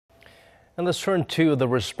And let's turn to the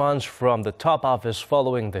response from the top office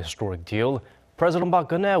following the historic deal. President Park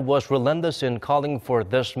Geun-hye was relentless in calling for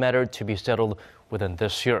this matter to be settled within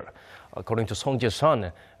this year. According to Song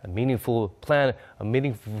Jae-sun, a meaningful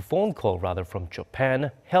phone call from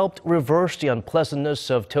Japan helped reverse the unpleasantness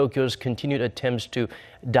of Tokyo's continued attempts to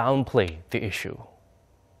downplay the issue.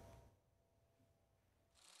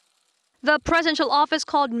 The presidential office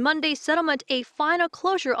called Monday's settlement a final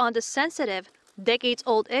closure on the sensitive,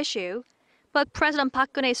 decades-old issue. But President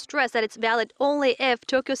Park Geun-hye stressed that it's valid only if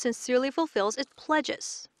Tokyo sincerely fulfills its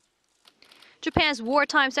pledges. Japan's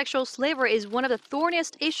wartime sexual slavery is one of the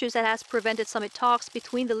thorniest issues that has prevented summit talks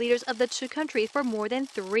between the leaders of the two countries for more than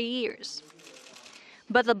 3 years.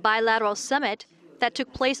 But the bilateral summit that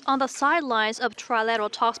took place on the sidelines of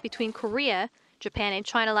trilateral talks between Korea, Japan, and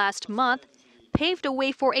China last month paved the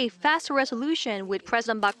way for a faster resolution, with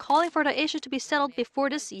President Park calling for the issue to be settled before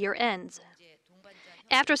this year ends.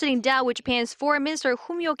 After sitting down with Japan's Foreign Minister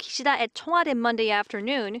Fumio Kishida at Cheongwade Monday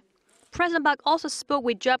afternoon, President Park also spoke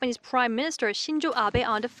with Japanese Prime Minister Shinzo Abe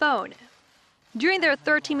on the phone. During their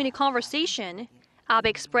 13-minute conversation, Abe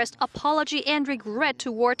expressed apology and regret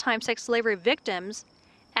to wartime sex slavery victims,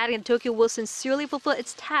 adding that Tokyo will sincerely fulfill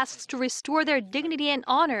its tasks to restore their dignity and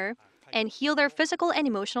honor and heal their physical and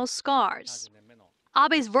emotional scars.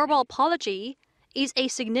 Abe's verbal apology is a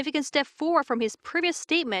significant step forward from his previous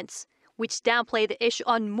statements, which downplay the issue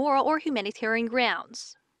on moral or humanitarian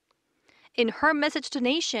grounds. In her message to the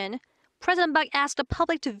nation, President Park asked the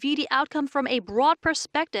public to view the outcome from a broad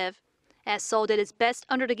perspective, as Seoul did its best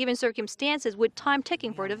under the given circumstances with time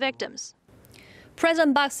ticking for the victims.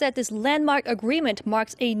 President Park said this landmark agreement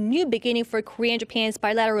marks a new beginning for Korea and Japan's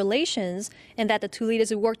bilateral relations, and that the two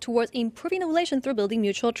leaders will work towards improving the relation through building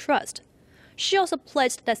mutual trust. She also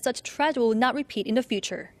pledged that such tragedy will not repeat in the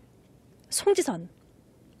future. Song Jae-sun,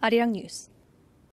 Arirang News.